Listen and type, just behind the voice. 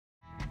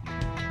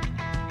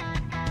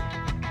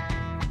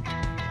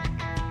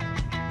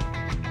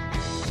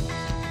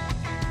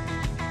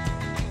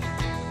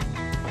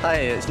Hi,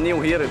 it's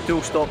Neil here at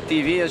Toolstop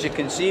TV. As you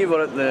can see,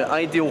 we're at the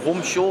Ideal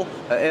Home Show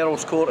at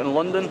Earls Court in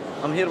London.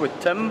 I'm here with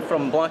Tim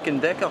from Black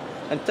 & Decker,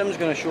 and Tim's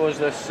going to show us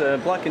this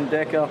Black &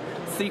 Decker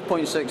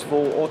 3.6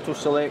 volt auto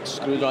select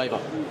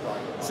screwdriver.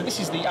 So this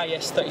is the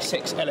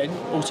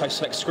AS36LN auto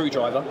select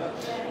screwdriver.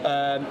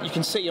 You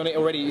can see on it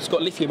already it's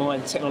got lithium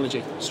ion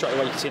technology. Straight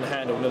away you can see in the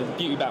handle. Now, the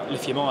beauty about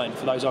lithium ion,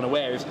 for those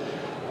unaware, is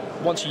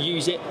once you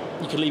use it,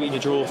 you can leave it in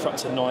your drawer for up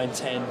to 9,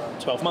 10,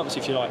 12 months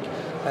if you like.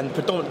 And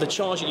the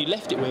charge that you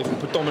left it with will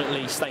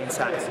predominantly stay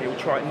intact. It will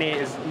try it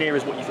near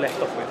as what you've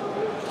left off with.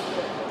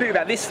 The beauty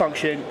about this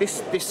function,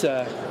 this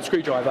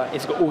screwdriver,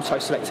 it's got auto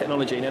select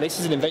technology. Now this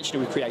is an invention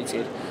we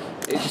created.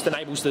 It just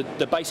enables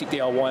the basic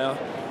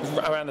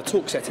DIYer around the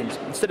torque settings.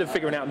 Instead of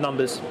figuring out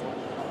numbers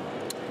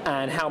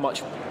and how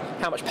much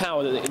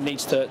power that it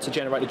needs to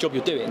generate the job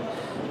you're doing,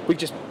 we've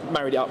just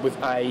married it up with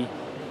a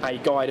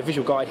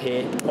visual guide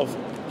here of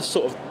the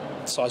sort of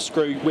size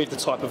screw with the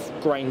type of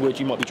grain wood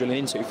you might be drilling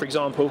into. For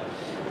example,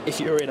 if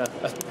you're in a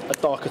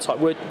darker type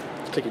wood,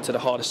 click it to the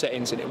harder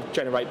settings and it will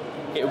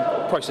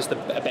process a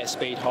better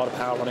speed, harder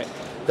power on it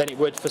than it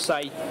would for,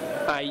 say,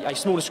 a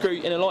smaller screw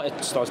in a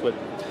lighter size wood.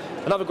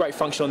 Another great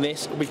function on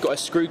this, we've got a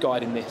screw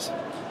guide in this.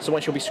 So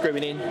once you'll be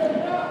screwing in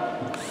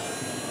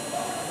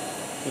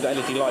with the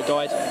LED light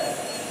guide,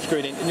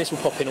 screwing in, and this will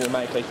pop in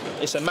automatically.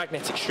 It's a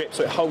magnetic strip,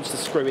 so it holds the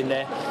screw in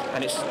there,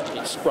 and it's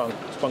sprung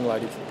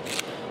loaded.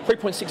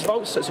 3.6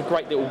 volts, so it's a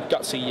great little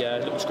gutsy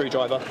little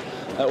screwdriver,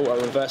 auto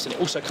reverse, and it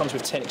also comes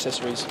with 10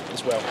 accessories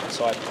as well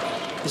inside.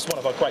 This is one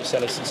of our great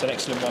sellers. It's an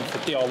excellent one for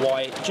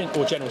DIY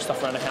or general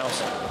stuff around the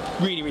house.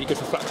 Really, really good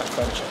for flat pack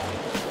furniture.